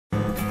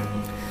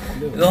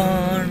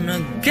Gonna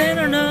get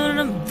on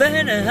a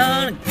better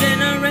heart,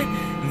 get a rain,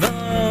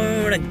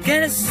 I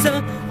get it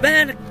so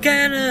bad, I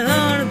get a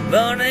heart,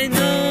 but I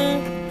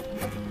know,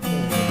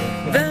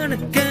 but I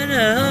get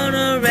on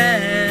a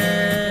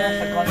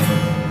rain,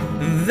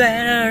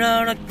 better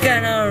on a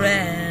get a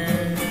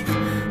rain,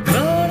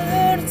 but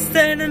I'm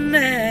standing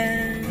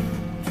there,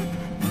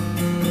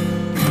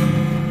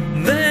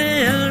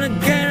 better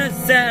get a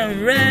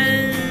sound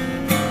rain,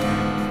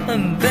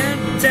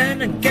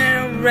 better get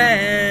a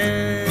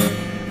rain.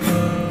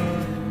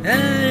 I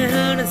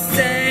heard a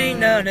say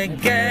no they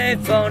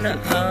gave for the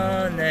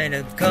on and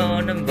the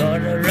corner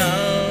border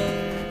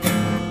road.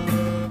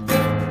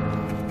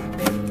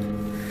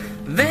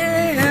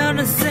 They heard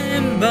the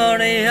same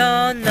body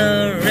on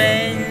the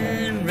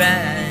rain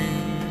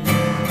ride.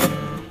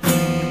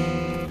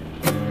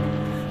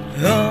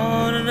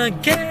 On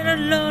again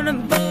alone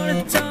and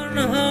body turn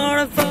the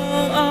heart for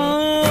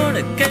on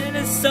again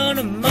it's on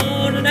the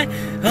morning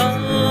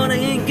on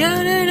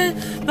again it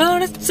on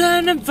the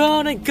turn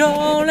for the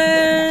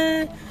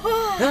golden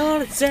on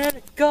the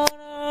turn going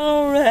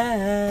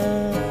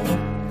around.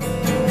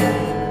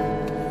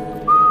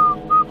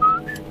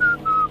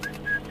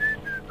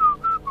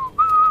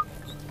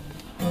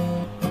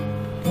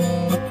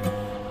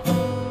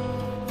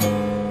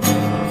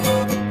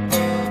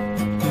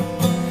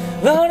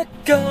 Well, I'm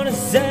gonna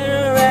send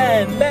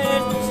around,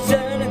 man,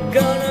 turn I'm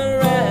gonna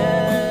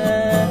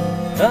ride.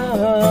 Oh,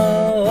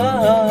 oh,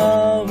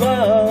 oh,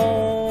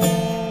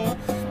 oh.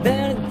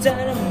 Better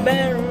turn a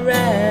better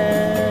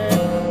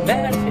ride.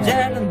 Better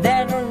turn a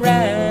better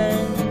ride.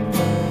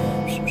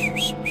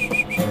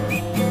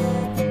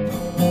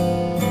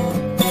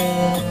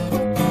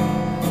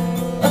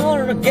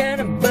 Oh, I get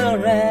a better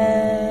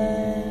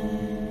ride.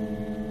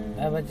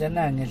 Ai bắt chân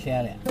là nghe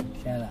xe này,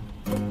 xe là.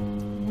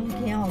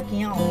 Kéo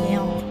kéo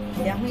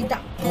huy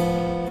động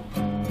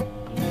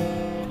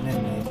Nên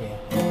nghe xe.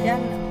 kéo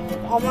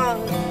ông mà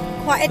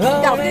khoa ít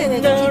đầu thì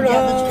mình chỉ kéo được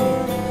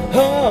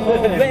Oh,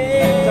 baby,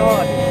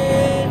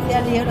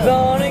 kéo liều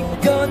được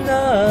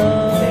gonna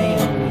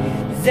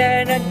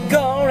then I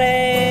go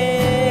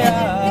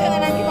cái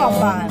này cái vòng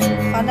bàn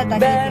là tại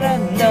better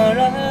know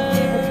love.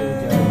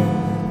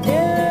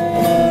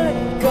 Yeah,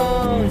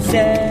 go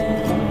say,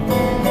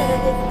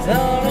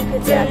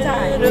 giá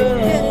trải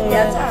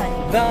giá trải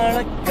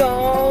gonna go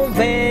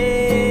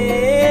baby.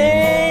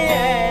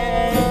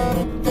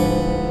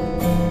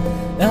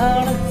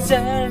 Gonna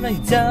tell me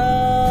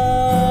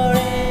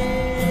darling,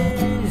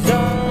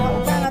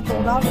 ông ta là tổ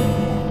đó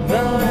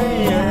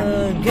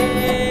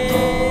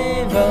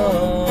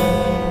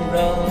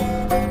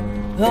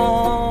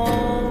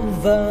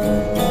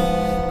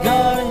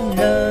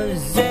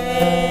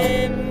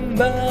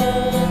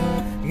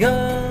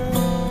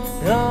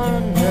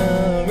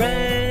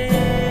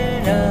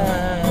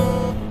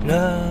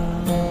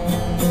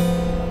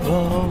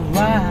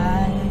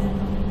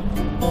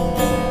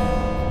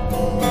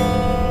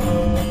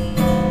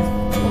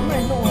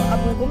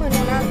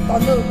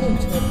còn được cùng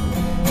chứ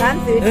bán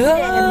dưới cái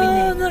này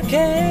mình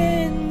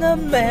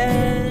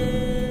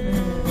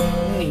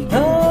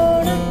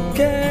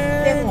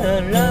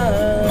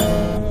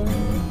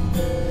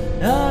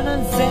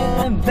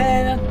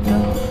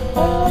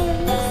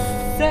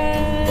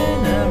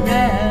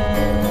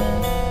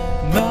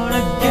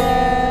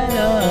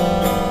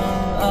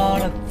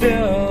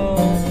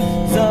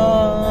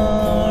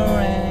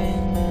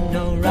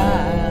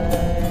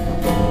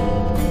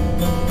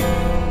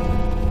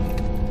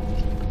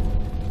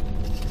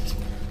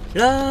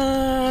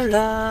la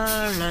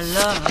la la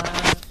la,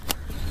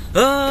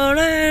 oh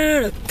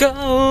let it go.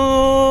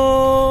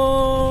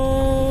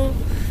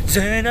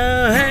 Say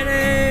no hey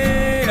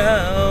no,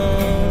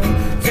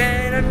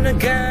 say no no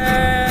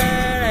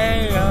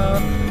hey no,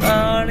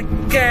 all the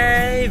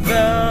gave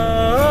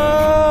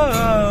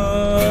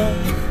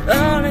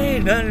all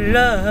in the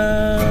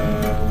love.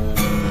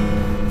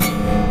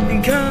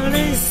 Call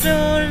it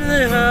soon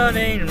the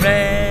morning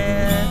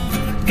rain,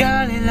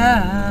 got it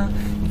love.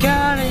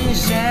 Got it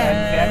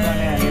share,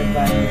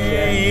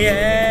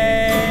 yeah,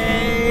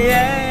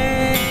 yeah,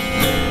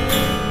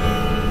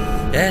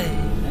 yeah.